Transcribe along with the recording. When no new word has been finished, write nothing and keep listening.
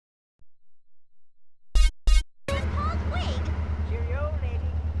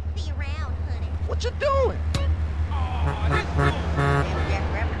What you doing? Oh, this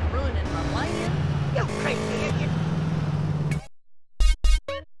jackrabbit ruining my plan. You crazy idiot.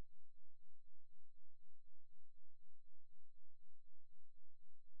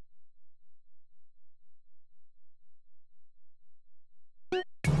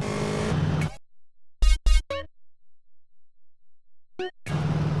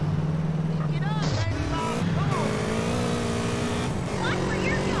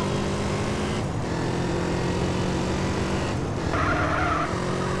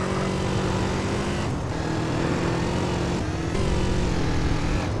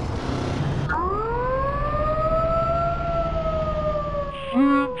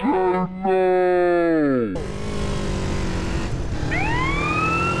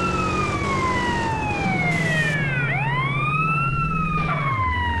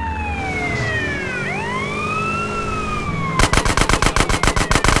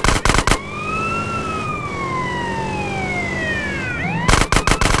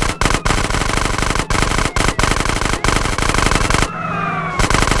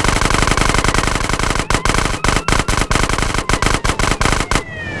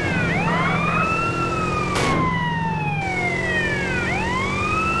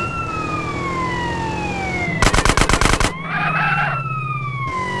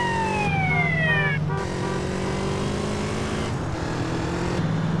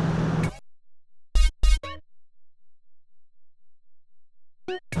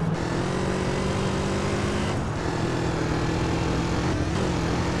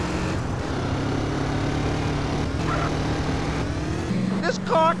 This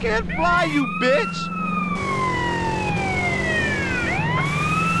car can't fly, you bitch!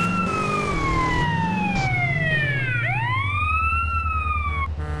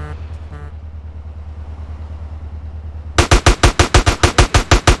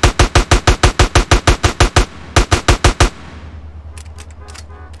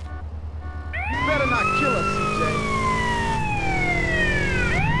 You better not kill us, CJ.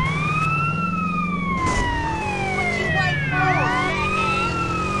 What you waiting for, jackass?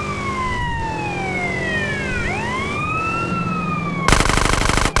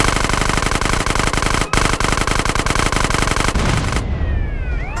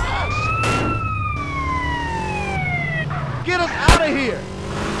 Get us out of here!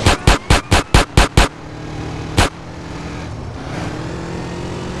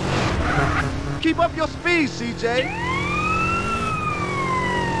 Keep up your speed, CJ.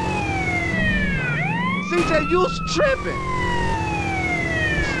 CJ, you's tripping.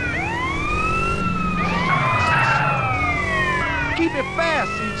 Keep it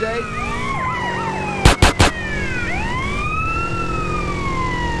fast, CJ.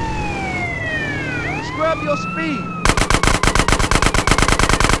 Scrub your speed.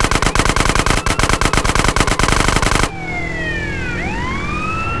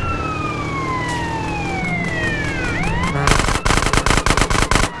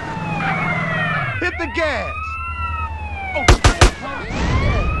 Hit the gas. Oh,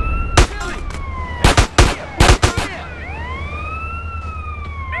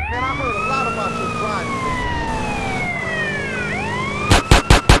 man, I heard a lot about your driving, man.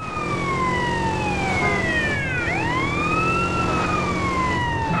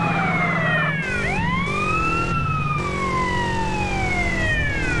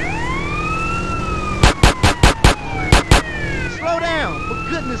 Slow down, for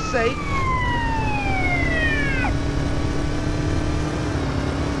goodness sake.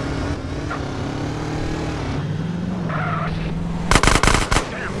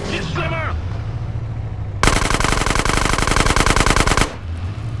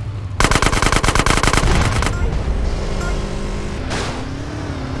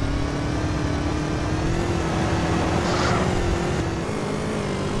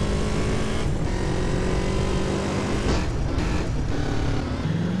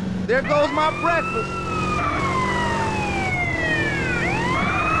 There goes my breakfast.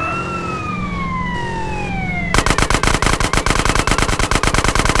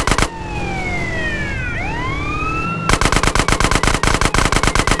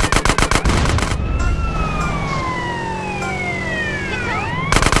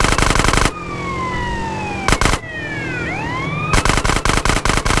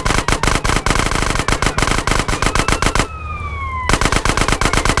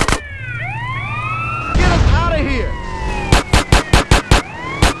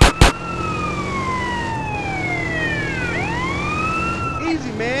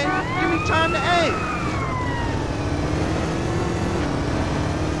 Time to aim.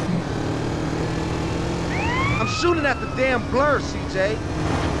 I'm shooting at the damn blur, CJ.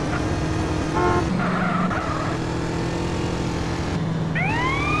 Keep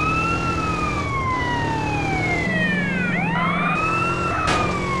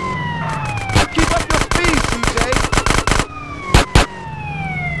up your speed, CJ.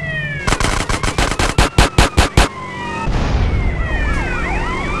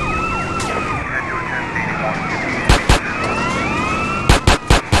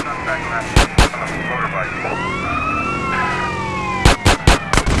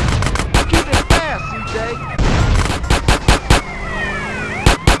 Keep it fast, CJ.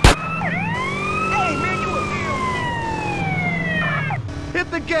 Hey, man, you a real... Hit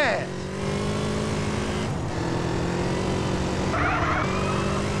the gas.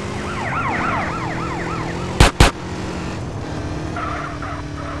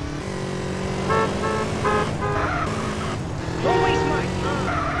 Don't waste my time.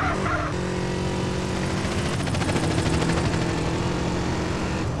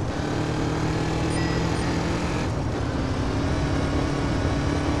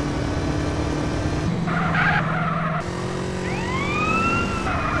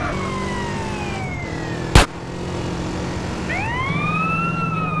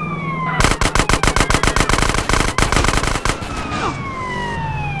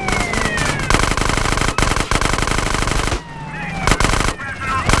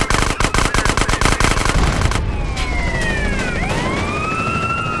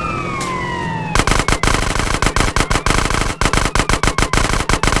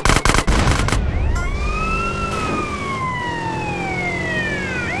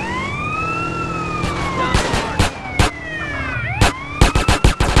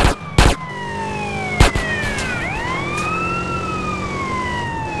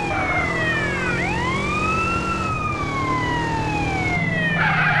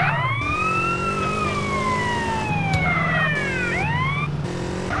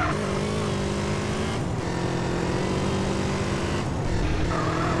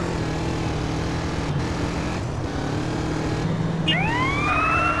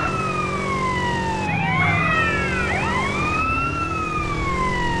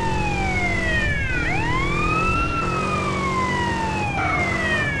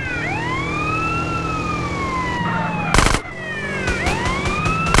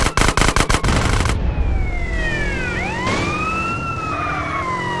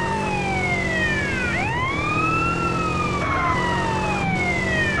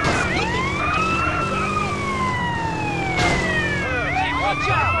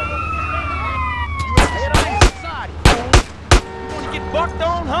 Bucked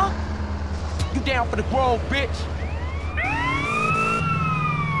on, huh? You down for the grove, bitch?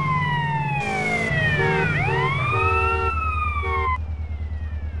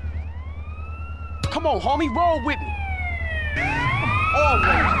 Come on, homie, roll with me. Always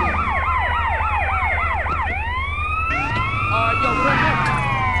there. Yo, what up?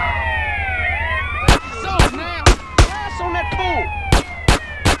 So now, pass on that pool.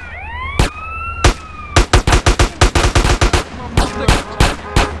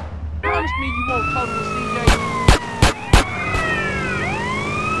 Promise me you won't total with CJ.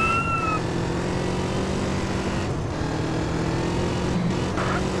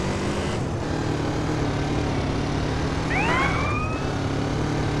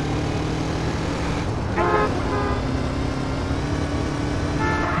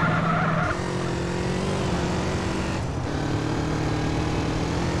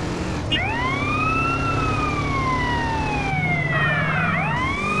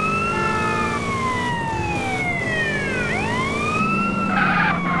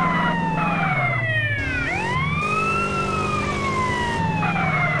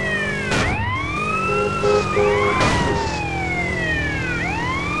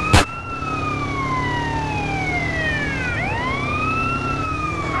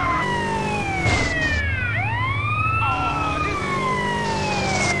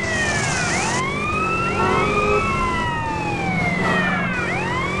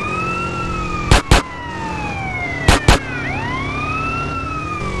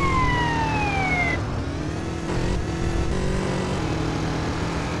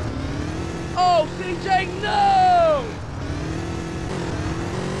 Oh, CJ, no!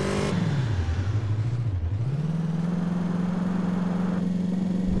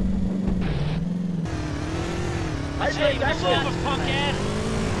 Hey, that's over, punk ass.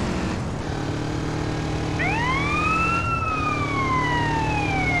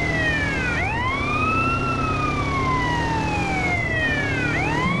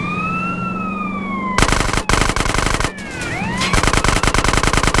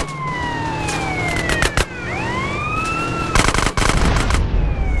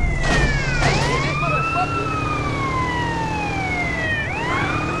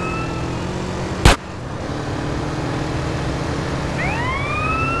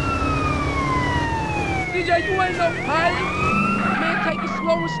 CJ, you ain't no pilot. Man, take it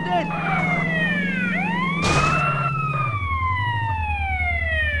slow and steady.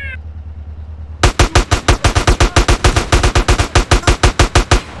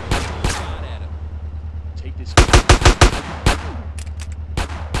 Take this.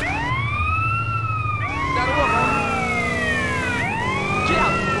 That'll work, homie. Get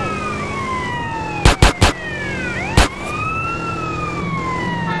out.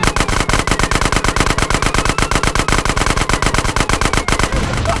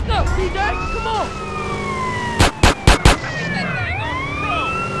 Come on! Get that thing on the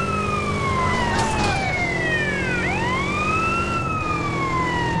road!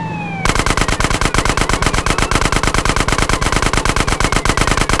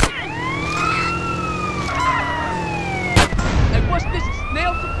 Hey, what's this?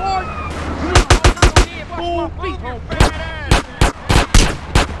 Snail support? Fool feet, homie.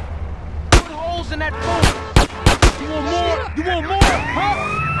 Put holes in that fool. You want more? You want more? Huh?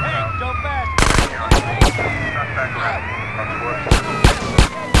 Hey, go fast.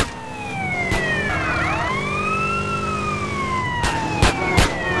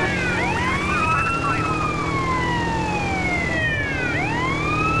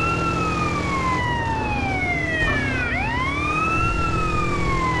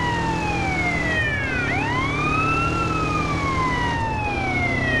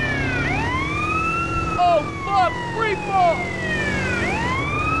 Oh, fuck! Free fall!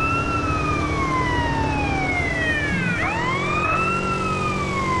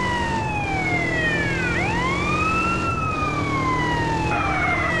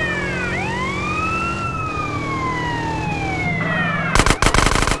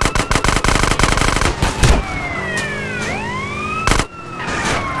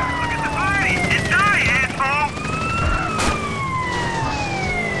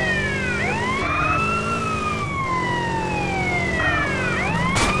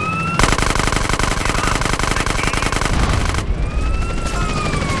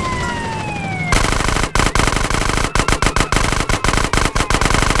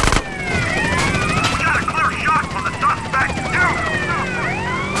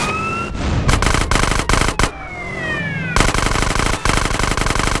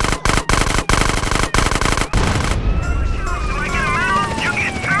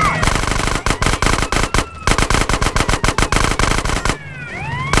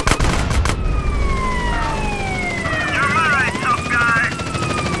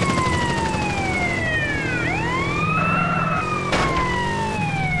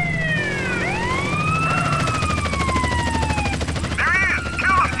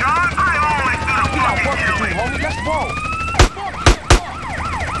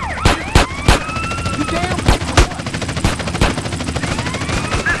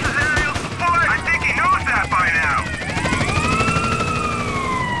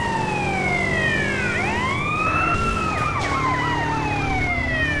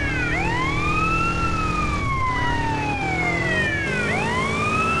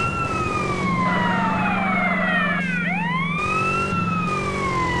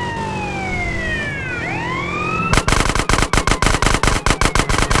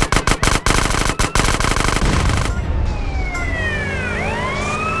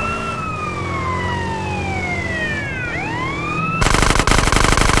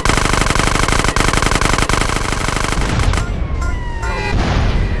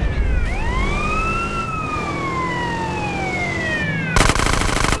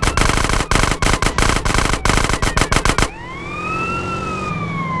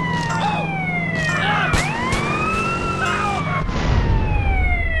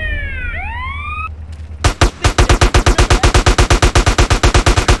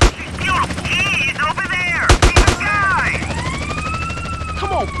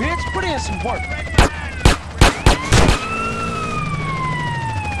 Bitch, put in some work.